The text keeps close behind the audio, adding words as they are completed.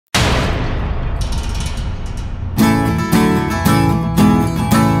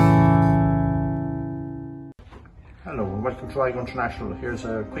Hello and welcome to Igoe International. Here's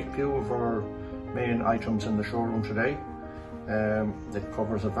a quick view of our main items in the showroom today. It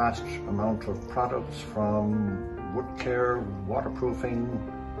covers a vast amount of products from wood care, waterproofing,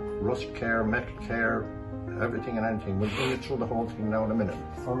 rust care, metal care, everything and anything. We'll bring you through the whole thing now in a minute.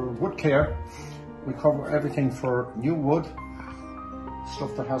 For wood care, we cover everything for new wood,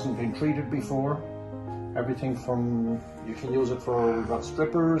 stuff that hasn't been treated before, everything from, you can use it for, we've got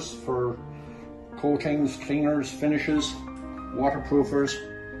strippers, for coatings, cleaners, finishes, waterproofers.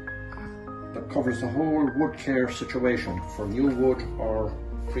 That covers the whole wood care situation for new wood or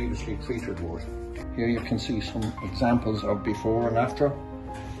previously treated wood. Here you can see some examples of before and after.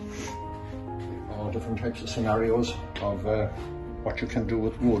 All different types of scenarios of what you can do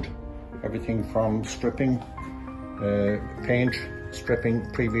with wood. Everything from stripping, paint, stripping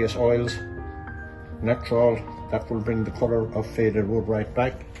previous oils, Owatrol, that will bring the colour of faded wood right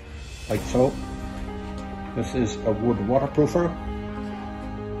back, like so. This is a wood waterproofer,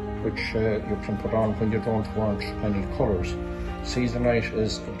 which you can put on when you don't want any colours. Zinga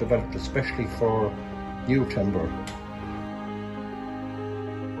is developed especially for new timber.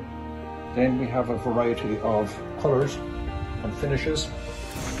 Then we have a variety of colours and finishes.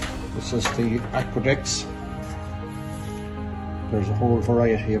 This is the Aquadex. There's a whole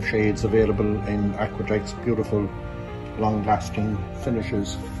variety of shades available in Aquadex, beautiful long-lasting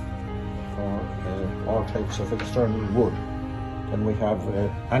finishes for all types of external wood. Then we have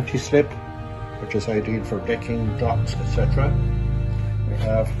anti-slip, which is ideal for decking, docks, etc. We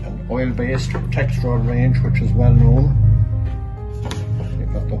have an oil-based textural range, which is well known.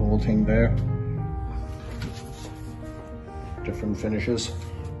 You've got the whole thing there. Different finishes,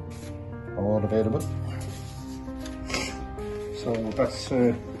 all available. So that's,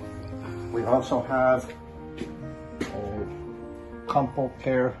 we also have Compo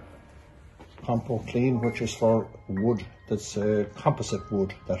Care, Compo Clean, which is for wood that's composite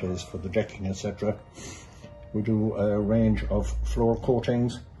wood, that is for the decking, etc. We do a range of floor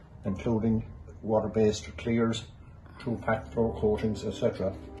coatings, including water-based clears, 2-pack floor coatings,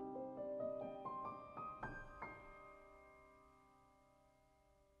 etc.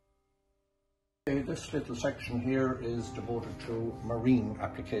 This little section here is devoted to marine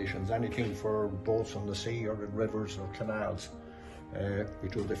applications, anything for boats on the sea or in rivers or canals. We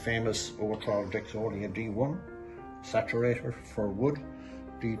do the famous Owatrol Dexolia D1 saturator for wood,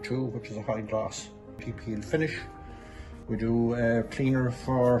 D2, which is a high gloss peel finish. We do cleaner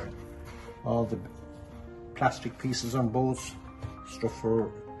for all the plastic pieces on boats, stuff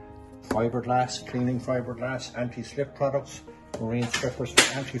for fiberglass, cleaning fiberglass, anti-slip products, marine strippers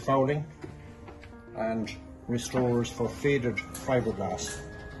for anti-fouling, and restorers for faded fiberglass.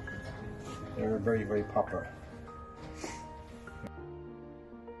 They're very, very popular.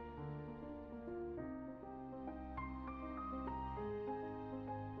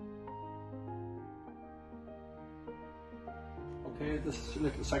 Okay, this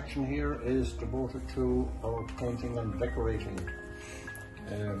little section here is devoted to our painting and decorating.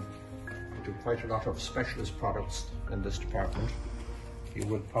 We do quite a lot of specialist products in this department. You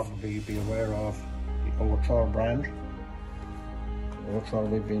will probably be aware of the Owatrol brand. Owatrol,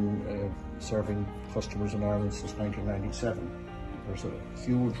 we've been serving customers in Ireland since 1997. There's a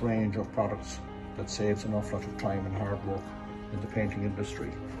huge range of products that saves an awful lot of time and hard work in the painting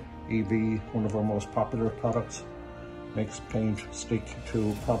industry. EB, one of our most popular products, makes paint stick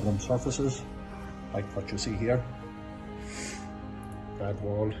to problem surfaces, like what you see here. Bad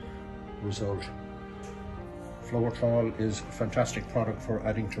wall result. Owatrol is a fantastic product for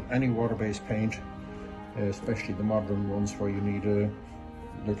adding to any water-based paint, especially the modern ones where you need a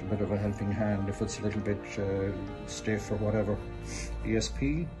little bit of a helping hand if it's a little bit stiff or whatever.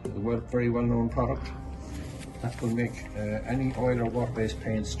 ESP, a very well-known product that will make any oil or water-based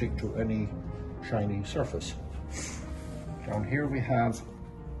paint stick to any shiny surface. Down here we have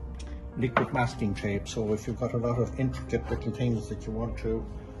liquid masking tape, so if you've got a lot of intricate little things that you want to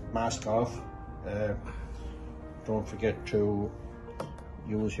mask off, don't forget to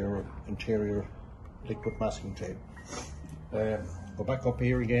use your interior liquid masking tape. Go back up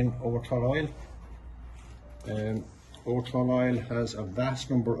here again, Owatrol oil. Owatrol oil has a vast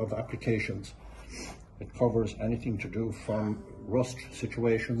number of applications. It covers anything to do from rust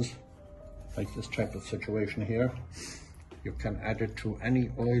situations, like this type of situation here. You can add it to any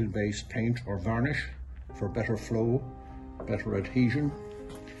oil-based paint or varnish for better flow, better adhesion.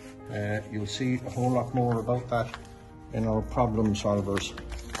 You'll see a whole lot more about that in our problem solvers.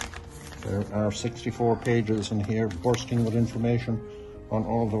 There are 64 pages in here bursting with information on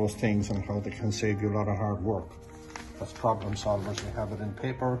all those things and how they can save you a lot of hard work. That's problem solvers. We have it in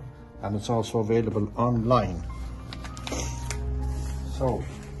paper and it's also available online. So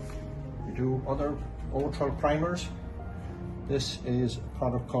we do other Owatrol primers. This is a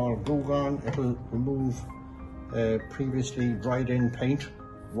product called Igoe. It'll remove previously dried in paint,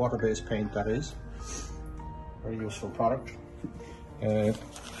 water-based paint that is. Very useful product.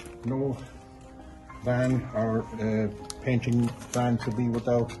 No van or painting van should be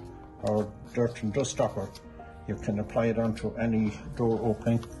without our dirt and dust stopper. You can apply it onto any door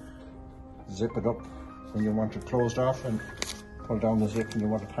opening, zip it up when you want it closed off, and pull down the zip when you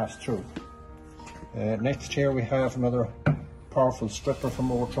want to pass through. Next here we have another powerful stripper from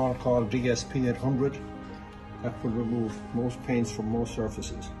Owatrol called DSP800. That will remove most paints from most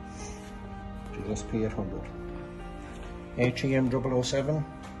surfaces. DSP800. ATM007.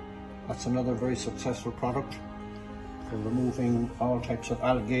 That's another very successful product for removing all types of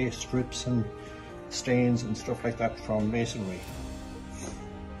algae, strips and stains and stuff like that from masonry.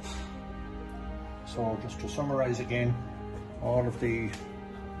 So just to summarize again, all of the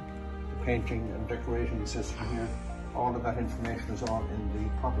painting and decorating system here, all of that information is all in the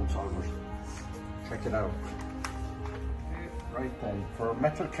problem solvers. Check it out. Right then, for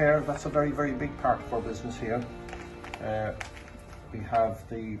metal care, that's a very, very big part of our business here. We have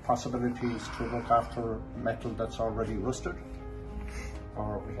the possibilities to look after metal that's already rusted,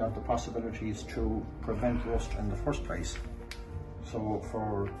 or we have the possibilities to prevent rust in the first place. So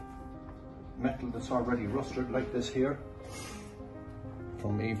for metal that's already rusted, like this here,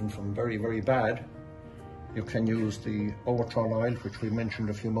 even from very, very bad, you can use the Owatrol oil, which we mentioned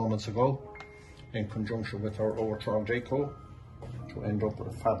a few moments ago, in conjunction with our Owatrol Deco, to end up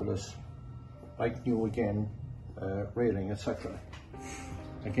with a fabulous, like new again, railing, etc.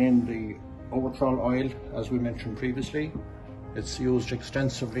 Again, the Owatrol oil, as we mentioned previously, it's used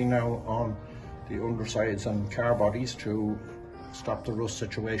extensively now on the undersides and car bodies to stop the rust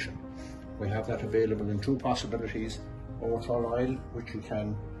situation. We have that available in two possibilities: Owatrol oil, which you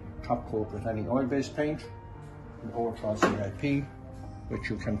can top coat with any oil-based paint, and Owatrol CIP, which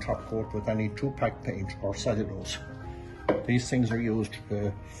you can top coat with any 2-pack paint or cellulose. These things are used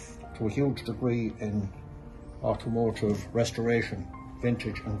to a huge degree in automotive restoration,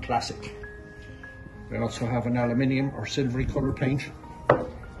 vintage and classic. We also have an aluminium or silvery colour paint,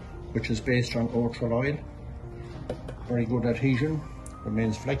 which is based on Owatrol oil. Very good adhesion,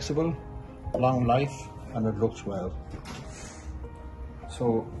 remains flexible, long life, and it looks well.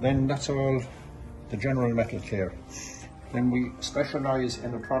 So then that's all the general metal care. Then we specialise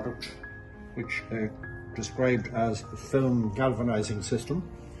in a product which described as a film galvanising system,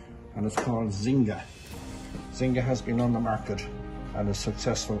 and it's called Zinga. Zinga has been on the market and is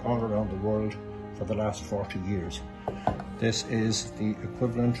successful all around the world for the last 40 years. This is the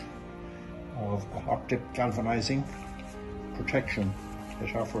equivalent of a hot dip galvanizing protection.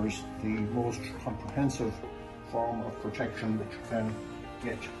 It offers the most comprehensive form of protection that you can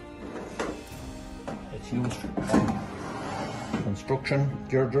get. It's used on construction,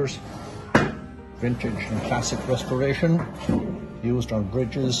 girders, vintage and classic restoration, used on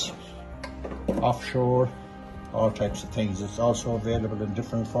bridges, offshore, all types of things. It's also available in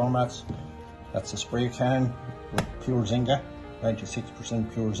different formats. That's a spray can with pure Zinga,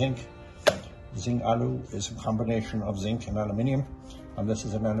 96% pure zinc. Zinc Alu is a combination of zinc and aluminium, and this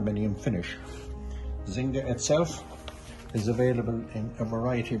is an aluminium finish. Zinga itself is available in a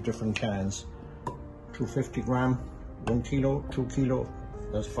variety of different cans: 250 gram, 1 kilo, 2 kilo,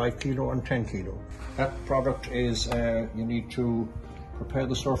 there's 5 kilo and 10 kilo. That product is, you need to prepare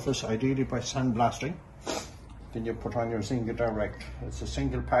the surface ideally by sandblasting. Then you put on your Zinga direct. It's a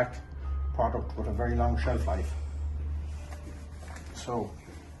single pack product with a very long shelf life. So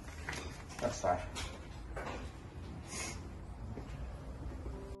that's that.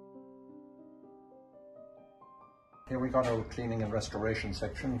 Here we got our cleaning and restoration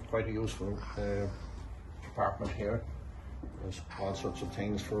section, quite a useful department here. There's all sorts of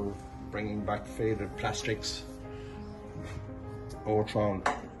things for bringing back faded plastics. Owatrol,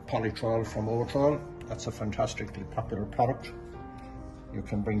 Polytrol from Owatrol, that's a fantastically popular product. You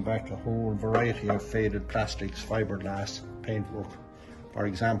can bring back a whole variety of faded plastics, fiberglass, paintwork. For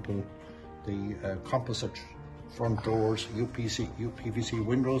example, the composite front doors, UPVC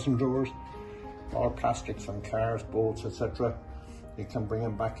windows and doors, all plastics on cars, boats, etc. You can bring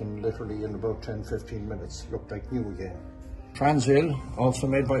them back in literally in about 10-15 minutes, look like new again. Transil, also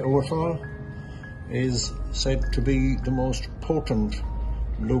made by Owatrol, is said to be the most potent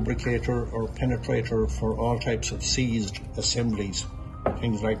lubricator or penetrator for all types of seized assemblies.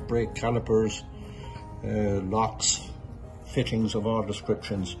 Things like brake calipers, locks, fittings of all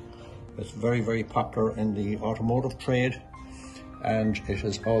descriptions. It's very, very popular in the automotive trade, and it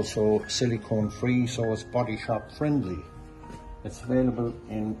is also silicone free, so it's body shop friendly. It's available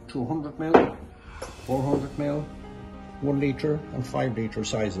in 200ml, 400ml, 1 litre and 5 litre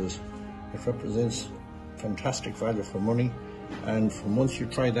sizes. It represents fantastic value for money, and from once you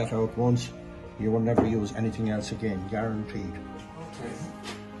try that out once, you will never use anything else again, guaranteed. Okay,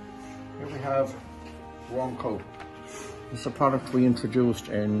 here we have Warm Coat. It's a product we introduced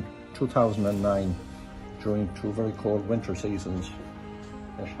in 2009 during 2 very cold winter seasons.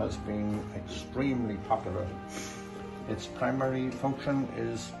 It has been extremely popular. Its primary function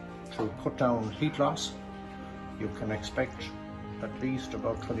is to cut down heat loss. You can expect at least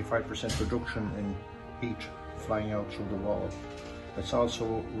about 25% reduction in heat flying out through the wall. It's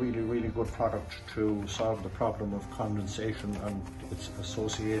also really good product to solve the problem of condensation and its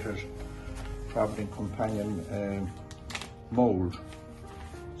associated traveling companion mold.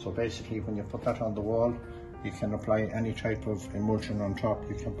 So basically, when you put that on the wall, you can apply any type of emulsion on top.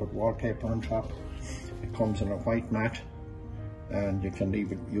 You can put wallpaper on top. It comes in a white mat, and you can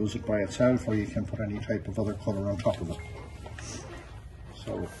either use it by itself or you can put any type of other colour on top of it.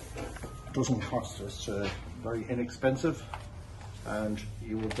 So it doesn't cost us, very inexpensive, and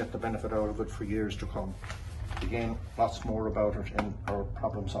you will get the benefit out of it for years to come. Again, lots more about it in our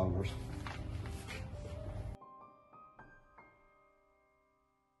problem solvers.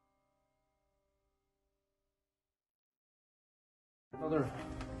 Another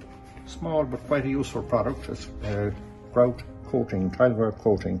small but quite a useful product is grout coating, tilework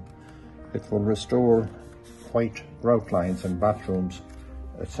coating. It will restore white grout lines in bathrooms,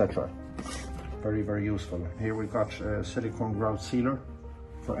 etc. Very useful. Here we've got a silicone grout sealer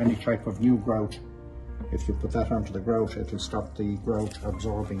for any type of new grout. If you put that onto the grout, it will stop the grout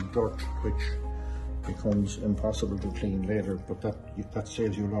absorbing dirt, which becomes impossible to clean later, but that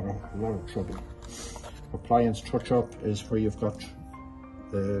saves you a lot of trouble. Appliance touch-up is where you've got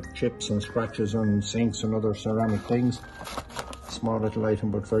the chips and scratches on sinks and other ceramic things. Small little item,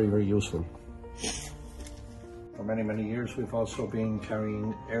 but very useful. For many years we've also been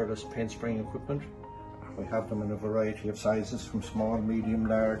carrying airless paint spraying equipment. We have them in a variety of sizes, from small, medium,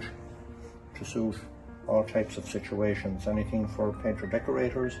 large, to suit all types of situations. Anything for painter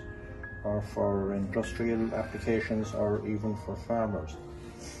decorators, or for industrial applications, or even for farmers.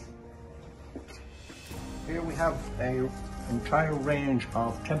 Here we have an entire range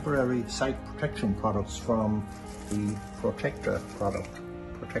of temporary site protection products from the Protector products.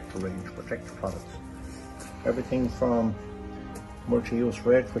 Everything from multi-use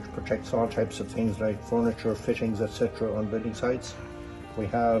red, which protects all types of things like furniture, fittings, etc. on building sites. We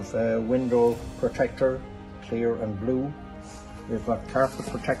have window protector, clear and blue. We've got carpet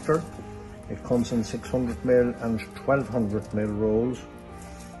protector. It comes in 600ml and 1200ml rolls.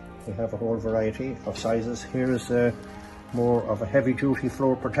 We have a whole variety of sizes. Here is more of a heavy duty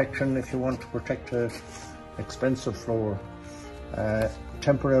floor protection if you want to protect an expensive floor.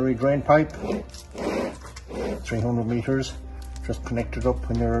 Temporary drain pipe, 300 meters, just connect it up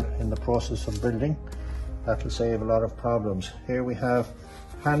when you're in the process of building. That will save a lot of problems. Here we have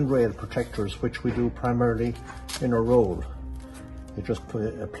handrail protectors, which we do primarily in a roll. You just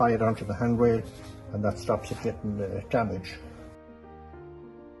apply it onto the handrail, and that stops it getting damage.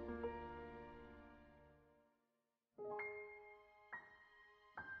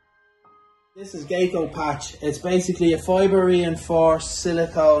 This is Igoe patch. It's basically a fibre reinforced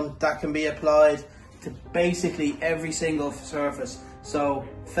silicone that can be applied to basically every single surface. So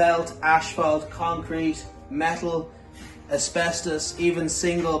felt, asphalt, concrete, metal, asbestos, even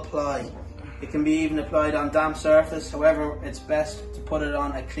single ply. It can be even applied on damp surface. However, it's best to put it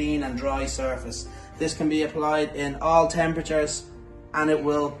on a clean and dry surface. This can be applied in all temperatures, and it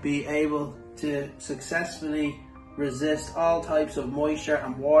will be able to successfully resist all types of moisture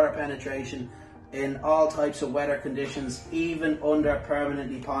and water penetration in all types of weather conditions, even under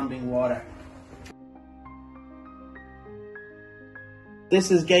permanently ponding water.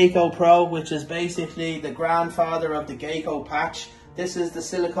 This is Igoe Pro, which is basically the grandfather of the Igoe patch. This is the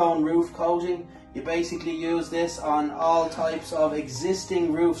silicone roof coating. You basically use this on all types of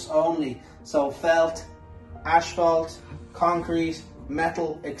existing roofs only, so felt, asphalt, concrete,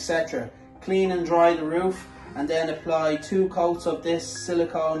 metal, etc. Clean and dry the roof, and then apply 2 coats of this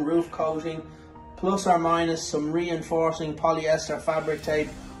silicone roof coating, plus or minus some reinforcing polyester fabric tape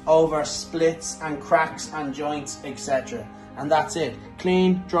over splits and cracks and joints, etc. And that's it.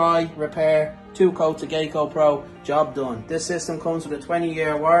 Clean, dry, repair, 2 coats of Igoe Pro, job done. This system comes with a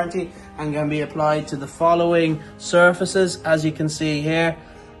 20-year warranty and can be applied to the following surfaces, as you can see here: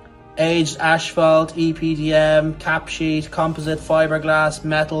 aged asphalt, EPDM, cap sheet, composite fiberglass,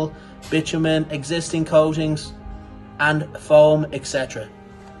 metal, bitumen, existing coatings and foam, etc.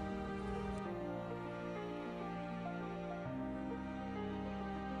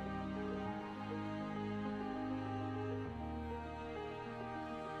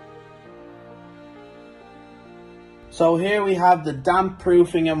 So here we have the damp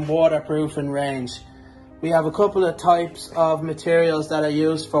proofing and waterproofing range. We have a couple of types of materials that are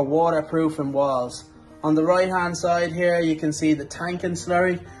used for waterproofing walls. On the right hand side here you can see the tanking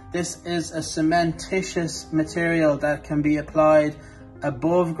slurry. This is a cementitious material that can be applied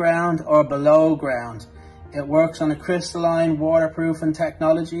above ground or below ground. It works on a crystalline waterproofing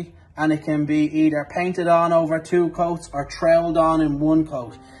technology, and it can be either painted on over 2 coats or troweled on in 1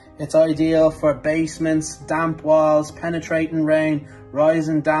 coat. It's ideal for basements, damp walls, penetrating rain,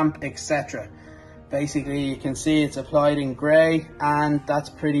 rising damp, etc. Basically you can see it's applied in grey, and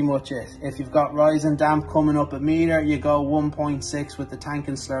that's pretty much it. If you've got rising damp coming up a metre, you go 1.6 with the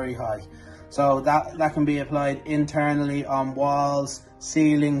tanking slurry high. So that can be applied internally on walls,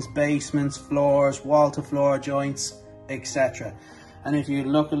 ceilings, basements, floors, wall to floor joints, etc. And if you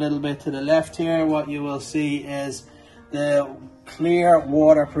look a little bit to the left here, what you will see is the clear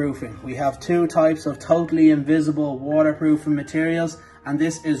waterproofing. We have 2 types of totally invisible waterproofing materials, and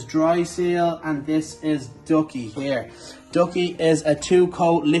this is dry seal and this is ducky here. Ducky is a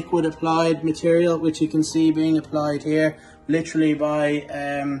 2-coat liquid applied material, which you can see being applied here literally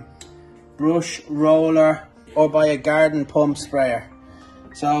by brush, roller, or by a garden pump sprayer.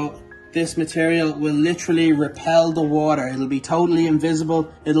 So this material will literally repel the water. It'll be totally invisible.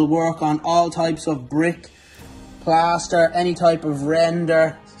 It'll work on all types of brick, plaster, any type of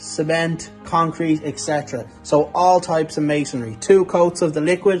render, cement, concrete, etc. So all types of masonry. 2 coats of the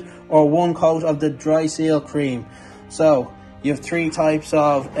liquid or 1 coat of the dry seal cream. So you have 3 types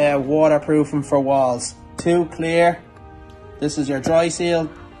of waterproofing for walls. 2 clear, this is your dry seal,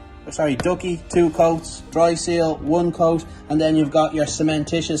 ducky, 2 coats, dry seal, 1 coat, and then you've got your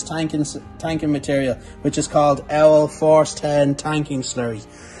cementitious tanking material, which is called Owl Force 10 tanking slurry.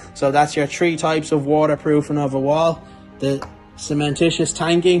 So that's your 3 types of waterproofing of a wall: the cementitious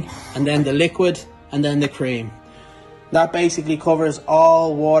tanking, and then the liquid, and then the cream. That basically covers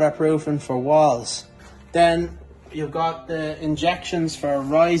all waterproofing for walls. Then you've got the injections for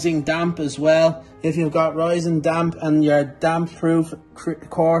rising damp as well. If you've got rising damp and your damp proof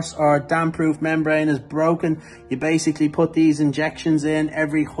course or damp proof membrane is broken, you basically put these injections in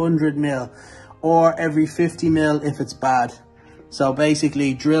every 100 mil or every 50 mil if it's bad. So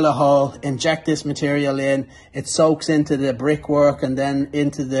basically drill a hole, inject this material in, it soaks into the brickwork and then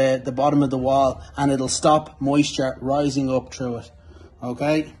into the bottom of the wall, and it'll stop moisture rising up through it.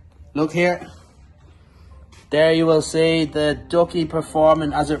 Okay, look here. There you will see the ducky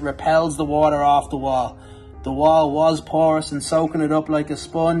performing as it repels the water off the wall. The wall was porous and soaking it up like a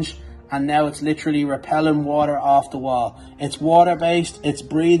sponge, and now it's literally repelling water off the wall. It's water based, it's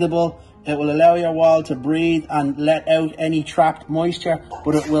breathable. It will allow your wall to breathe and let out any trapped moisture,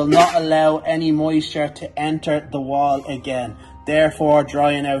 but it will not allow any moisture to enter the wall again, therefore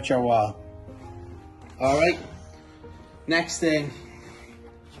drying out your wall. Alright, next thing.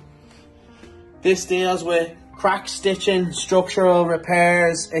 This deals with crack stitching, structural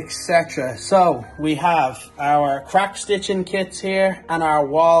repairs, etc. So we have our crack stitching kits here and our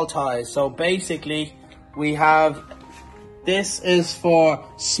wall ties. So basically we have, this is for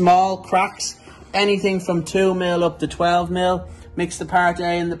small cracks, anything from 2 mil up to 12 mil. Mix the part A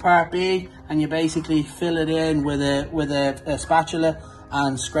and the part B, and you basically fill it in with a spatula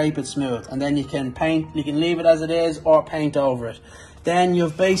and scrape it smooth. And then you can paint, you can leave it as it is or paint over it. Then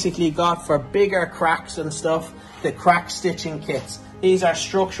you've basically got, for bigger cracks and stuff, the crack stitching kits. These are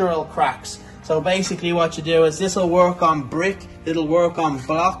structural cracks. So basically what you do is, this will work on brick, it'll work on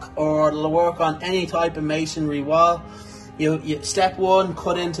block, or it'll work on any type of masonry wall. You step 1,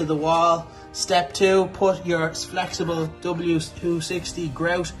 cut into the wall. Step 2, put your flexible W260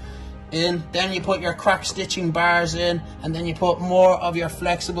 grout in. Then you put your crack stitching bars in, and then you put more of your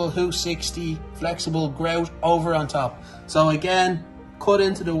flexible W60 flexible grout over on top. So again, cut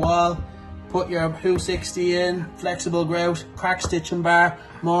into the wall, put your W60 in, flexible grout, crack stitching bar,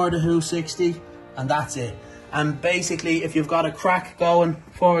 more of the W60, and that's it. And basically, if you've got a crack going,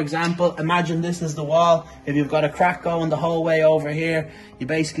 for example, imagine this is the wall. If you've got a crack going the whole way over here, you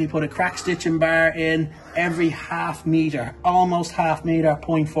basically put a crack stitching bar in every half meter, almost half meter,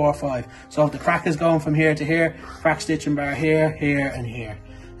 0.45. So if the crack is going from here to here, crack stitching bar here, here, and here.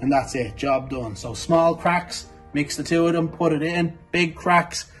 And that's it, job done. So small cracks, mix the 2 of them, put it in. Big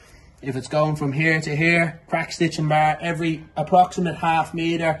cracks, if it's going from here to here, crack stitching bar every approximate half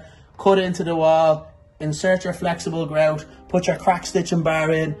meter, cut into the wall, insert your flexible grout, put your crack stitching bar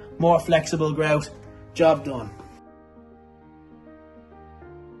in, more flexible grout, job done.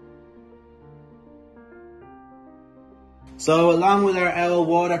 So along with our owl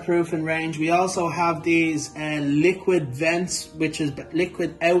waterproofing range, we also have these liquid vents, which is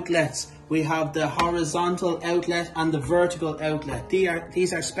liquid outlets. We have the horizontal outlet and the vertical outlet.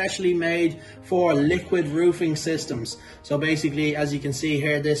 These are specially made for liquid roofing systems. So basically, as you can see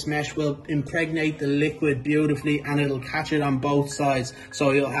here, this mesh will impregnate the liquid beautifully and it'll catch it on both sides. So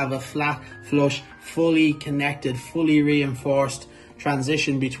you'll have a flat, flush, fully connected, fully reinforced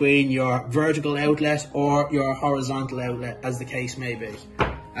transition between your vertical outlet or your horizontal outlet, as the case may be.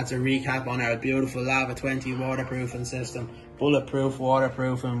 That's a recap on our beautiful Lava 20 waterproofing system. Bulletproof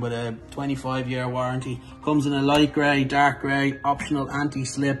waterproofing with a 25-year warranty. Comes in a light grey, dark grey, optional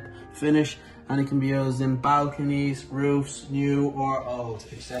anti-slip finish, and it can be used in balconies, roofs, new or old,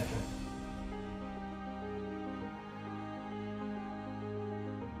 etc.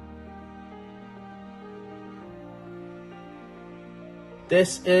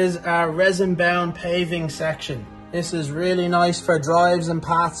 This is our resin-bound paving section. This is really nice for drives and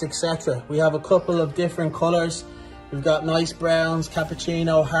paths, etc. We have a couple of different colours. We've got nice browns,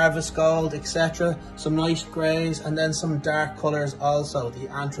 cappuccino, harvest gold, etc. Some nice greys, and then some dark colours also, the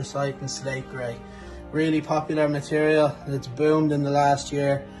anthracite and slate grey. Really popular material. It's boomed in the last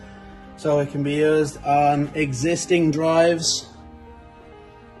year. So it can be used on existing drives,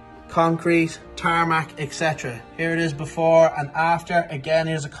 concrete, tarmac, etc. Here it is before and after. Again,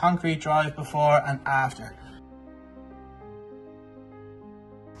 here's a concrete drive before and after.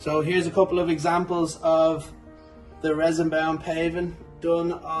 So here's a couple of examples of the resin bound paving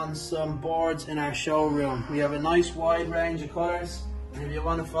done on some boards in our showroom. We have a nice wide range of colours, and if you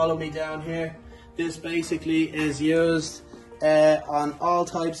want to follow me down here, this basically is used on all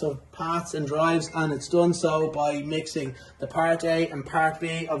types of paths and drives, and it's done so by mixing the part A and part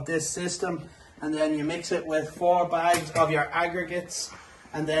B of this system, and then you mix it with 4 bags of your aggregates,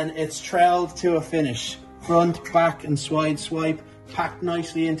 and then it's troweled to a finish, front, back and side swipe, packed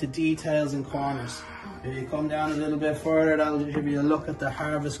nicely into details and corners. If you come down a little bit further, that'll give you a look at the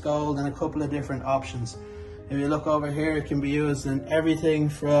harvest gold and a couple of different options. If you look over here, it can be used in everything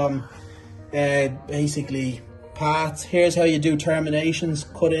from basically paths. Here's how you do terminations.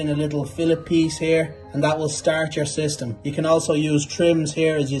 Cut in a little fillet piece here and that will start your system. You can also use trims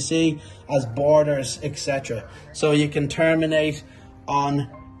here, as you see, as borders, etc. So you can terminate on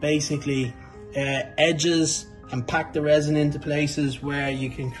basically edges and pack the resin into places where you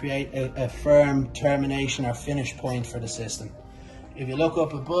can create a firm termination or finish point for the system. If you look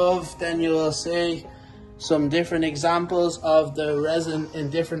up above, then you will see some different examples of the resin in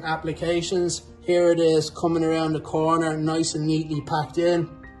different applications. Here it is coming around the corner, nice and neatly packed in.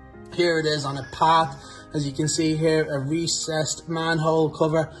 Here it is on a path. As you can see here, a recessed manhole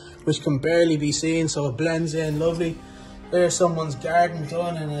cover, which can barely be seen, so it blends in lovely. There's someone's garden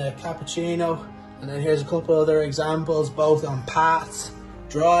done in a cappuccino. And then here's a couple other examples, both on paths,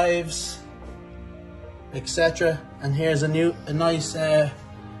 drives, etc. And here's a nice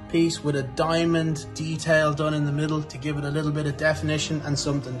piece with a diamond detail done in the middle to give it a little bit of definition and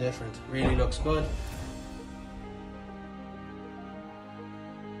something different. Really looks good.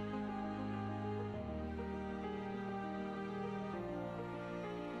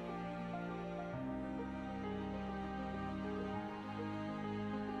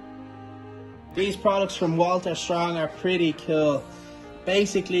 These products from Walter Strong are pretty cool.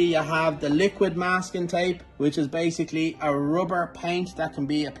 Basically, you have the liquid masking tape, which is basically a rubber paint that can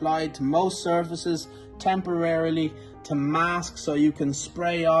be applied to most surfaces temporarily to mask, so you can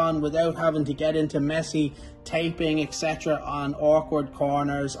spray on without having to get into messy taping, etc. on awkward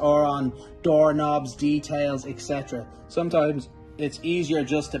corners or on doorknobs, details, etc. Sometimes it's easier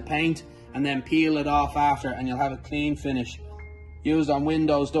just to paint and then peel it off after, and you'll have a clean finish. Used on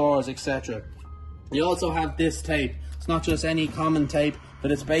windows, doors, etc. You also have this tape. It's not just any common tape,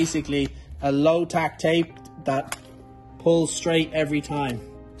 but it's basically a low tack tape that pulls straight every time.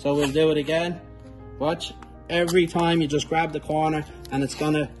 So we'll do it again. Watch. Every time you just grab the corner and it's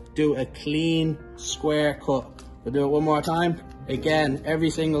gonna do a clean square cut. We'll do it one more time. Again,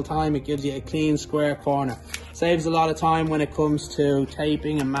 every single time it gives you a clean square corner. Saves a lot of time when it comes to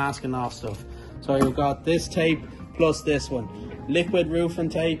taping and masking off stuff. So you've got this tape plus this one. Liquid masking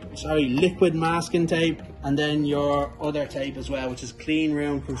tape, and then your other tape as well, which is clean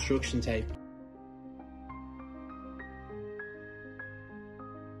room construction tape.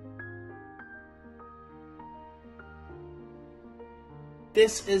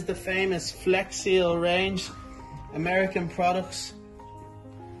 This is the famous Flex Seal range, American products.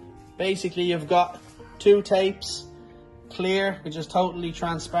 Basically, you've got 2 tapes, clear, which is totally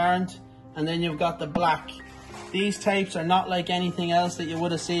transparent, and then you've got the black. These tapes are not like anything else that you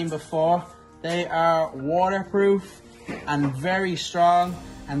would have seen before. They are waterproof, and very strong,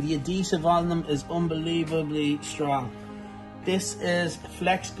 and the adhesive on them is unbelievably strong. This is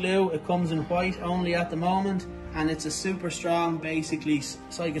flex glue. It comes in white only at the moment, and it's a super strong, basically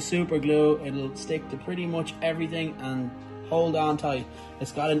it's like a super glue. It'll stick to pretty much everything and hold on tight.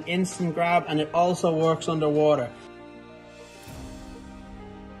 It's got an instant grab, and it also works underwater.